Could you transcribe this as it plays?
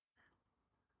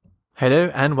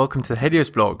Hello and welcome to the Helios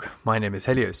blog. My name is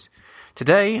Helios.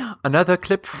 Today, another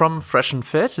clip from Fresh and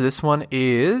Fit. This one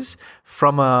is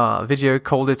from a video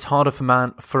called "It's Harder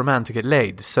for a Man to Get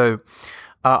Laid." So,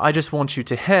 I just want you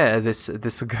to hear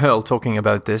this girl talking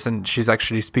about this, and she's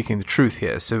actually speaking the truth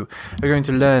here. So, we're going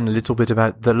to learn a little bit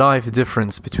about the life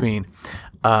difference between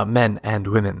men and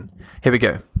women. Here we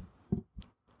go.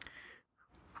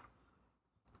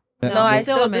 No, I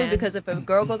still do, because if a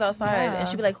girl goes outside and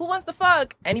she be like, "Who wants to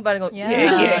fuck?" Anybody go,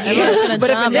 yeah.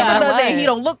 But if a nigga does it and he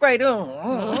don't look right,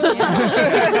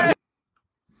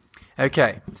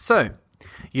 Okay, so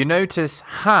you notice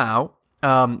how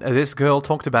this girl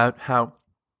talked about how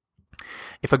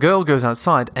if a girl goes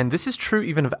outside, and this is true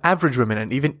even of average women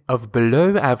and even of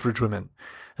below average women,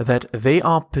 that they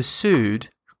are pursued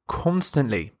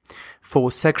constantly for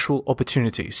sexual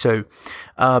opportunity. So,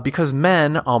 because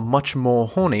men are much more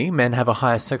horny, men have a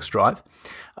higher sex drive,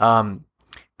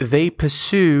 they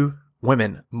pursue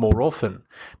women more often.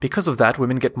 Because of that,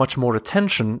 women get much more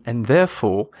attention, and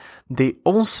therefore, they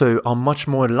also are much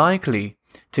more likely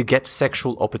to get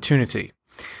sexual opportunity.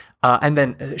 And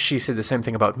then she said the same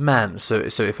thing about men. So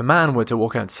if a man were to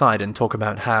walk outside and talk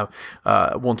about how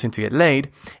wanting to get laid,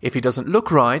 if he doesn't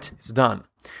look right, it's done.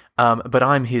 But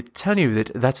I'm here to tell you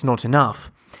that that's not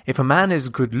enough. If a man is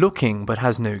good looking but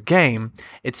has no game,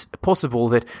 it's possible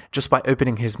that just by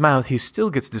opening his mouth, he still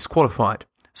gets disqualified.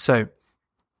 So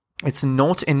it's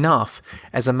not enough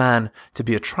as a man to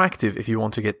be attractive if you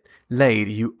want to get laid.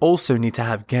 You also need to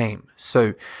have game.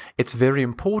 So it's very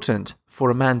important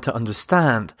for a man to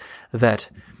understand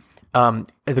that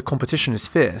the competition is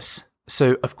fierce.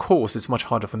 So, of course, it's much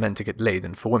harder for men to get laid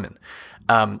than for women.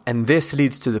 And this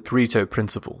leads to the Pareto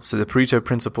principle. So the Pareto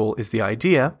principle is the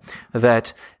idea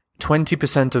that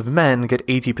 20% of men get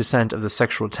 80% of the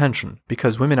sexual attention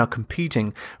because women are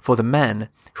competing for the men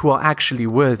who are actually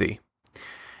worthy.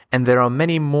 And there are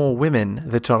many more women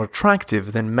that are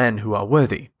attractive than men who are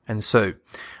worthy. And so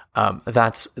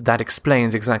that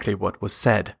explains exactly what was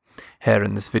said here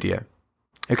in this video.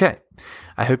 Okay,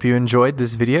 I hope you enjoyed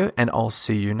this video, and I'll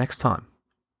see you next time.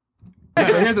 But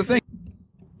here's the thing.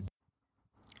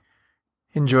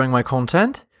 Enjoying my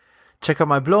content? Check out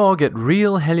my blog at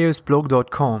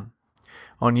realheliosblog.com.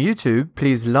 On YouTube,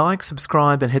 please like,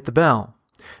 subscribe, and hit the bell.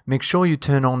 Make sure you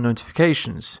turn on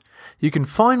notifications. You can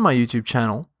find my YouTube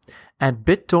channel at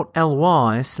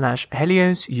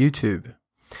bit.ly/HeliosYouTube.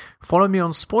 Follow me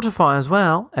on Spotify as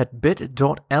well at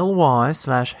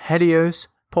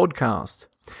bit.ly/HeliosPodcast.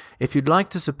 If you'd like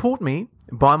to support me,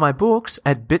 buy my books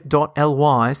at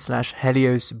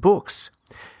bit.ly/HeliosBooks.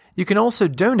 You can also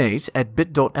donate at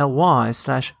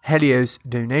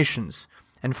bit.ly/HeliosDonations.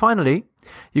 And finally,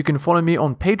 you can follow me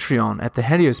on Patreon at the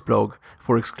Helios blog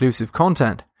for exclusive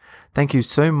content. Thank you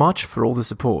so much for all the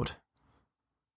support.